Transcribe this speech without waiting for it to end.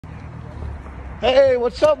Hey,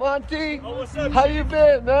 what's up, Monty? Oh, what's up? How you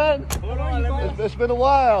been, man? Hold on, It's been a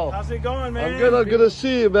while. how's it going, man? I'm good to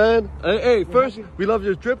see you, man. Hey, first, we love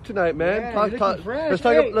your drip tonight, man. Yeah, Let's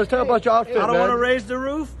talk about your outfit, I don't man. want to raise the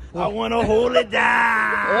roof. I want to hold it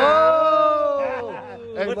down. Oh!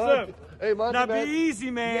 Hey, What's Monty. up? Hey, Monty, Now man. be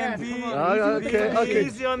easy, man. Yeah, Be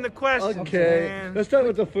easy on the questions, Okay, man. let's start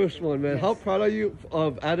with the first one, man. How proud are you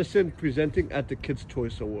of Addison presenting at the Kids'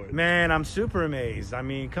 Choice Award? Man, I'm super amazed. I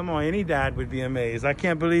mean, come on, any dad would be amazed. I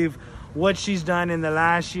can't believe what she's done in the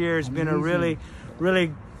last year. It's been a really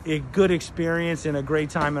a good experience and a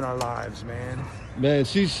great time in our lives, man. Man,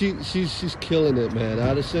 she's killing it, man.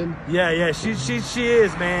 Addison. Yeah, she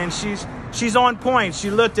is, man. She's on point.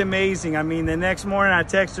 She looked amazing. I mean, the next morning I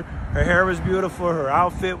texted her. Her hair was beautiful. Her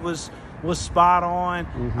outfit was spot on.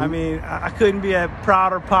 I mean, I couldn't be a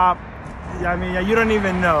prouder pop. I mean, you don't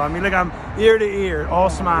even know. I mean, look, I'm ear to ear, all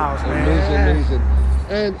smiles, man. Amazing.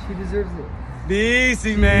 And She deserves it. Be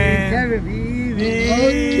easy, man. Kevin, be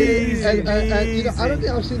easy. Easy, and you know, I don't think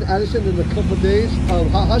I've seen Addison in a couple of days.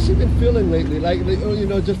 How's she been feeling lately? Like, you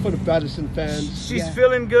know, just for the Addison fans. She's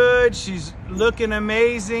feeling good. She's looking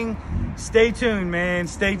amazing. Stay tuned, man.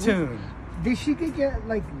 Stay tuned. Did she get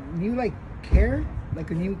like new hair? Like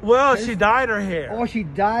a new Well, hair? she dyed her hair. Oh, she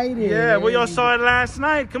dyed it. Yeah, well, y'all saw it last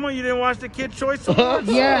night. Come on, you didn't watch the Kid Choice Awards?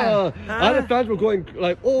 Yeah. Other fans were going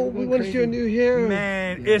like, "Oh, we want to see her new hair."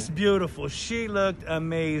 Man, it's beautiful. She looked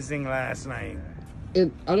amazing last night.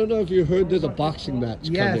 And I don't know if you heard, there's a boxing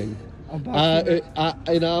match coming. A boxing match.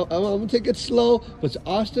 You know, I'm gonna take it slow, but it's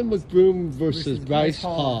Austin McBroom versus Bryce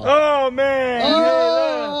Hall. Oh, man.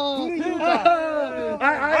 Oh! Who do you got?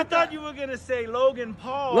 I thought you were going to say Logan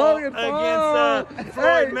Paul, Logan Paul against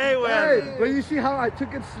Floyd Mayweather. Hey, but you see how I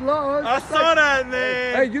took it slow? I saw that,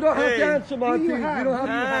 man. Hey, you don't have to answer, Monty. You don't have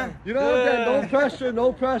to. You don't have to. No pressure.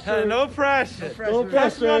 No pressure. No pressure. No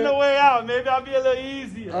Press me on the pressure. way out. Maybe I'll be a little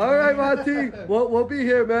easier. All right, Monty. We'll be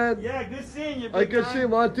here, man. Yeah, good seeing you, I big can guy. see you,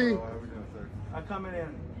 Monty. I'm coming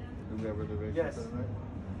in. Yes.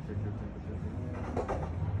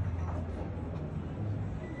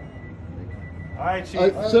 All right,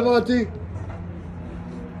 Chief. So, Monty.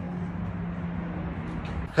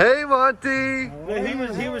 Hey, Monty.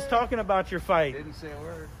 He was talking about your fight. Didn't say a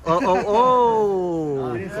word. Oh.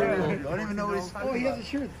 Don't even know what he's talking Oh, he has a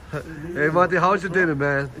shirt. Hey, Monty, how was your dinner,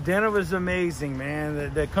 man? Dinner was amazing,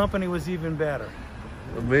 man. The company was even better.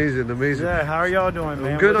 Amazing. Yeah, how are y'all doing,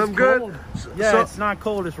 man? I'm good. Yeah, So, it's not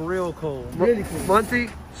cold. It's real cold. Really cool. Monty,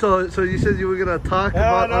 so you said you were gonna talk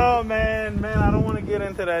Hell about. no, man. I don't want to get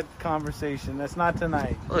into that conversation. That's not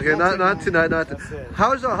tonight. Okay, not tonight. That's it.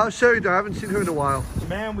 How's Sherry doing? I haven't seen her in a while.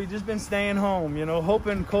 Man, we just been staying home, you know,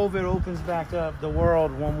 hoping COVID opens back up the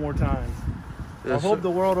world one more time. I Yes, hope sir.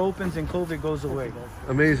 the world opens and COVID goes away.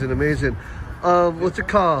 Amazing. What's it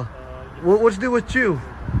called? What's new with you?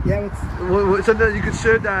 Yeah, it's Something that you could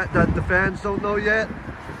share that the fans don't know yet?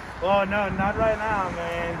 Oh no, not right now,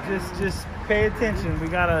 man. Just pay attention. We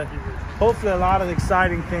got hopefully a lot of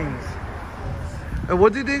exciting things. And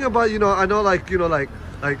what do you think about, you know, I know like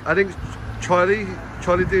I think Charlie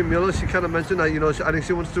D'Amelio, she kind of mentioned that, you know, I think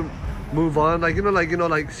she wants to move on, like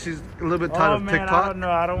she's a little bit tired Oh of man, TikTok. I don't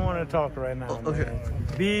know. I don't want to talk right now. Okay. Man.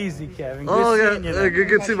 Be easy, Kevin. Good Oh seeing yeah, you, though.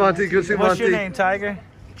 good see Monty. Good see What's Monty. your name, Tiger?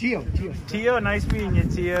 Gio. Tio, nice meeting you,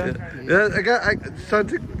 Tio. Yeah, I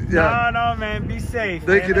something. Yeah. No, man, be safe.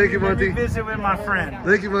 Thank you, Let me Monty. visit with my friend.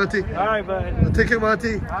 Thank you, Monty. All right, bud. Take care,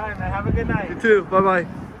 Monty. All right, man. Have a good night. You too. Bye bye.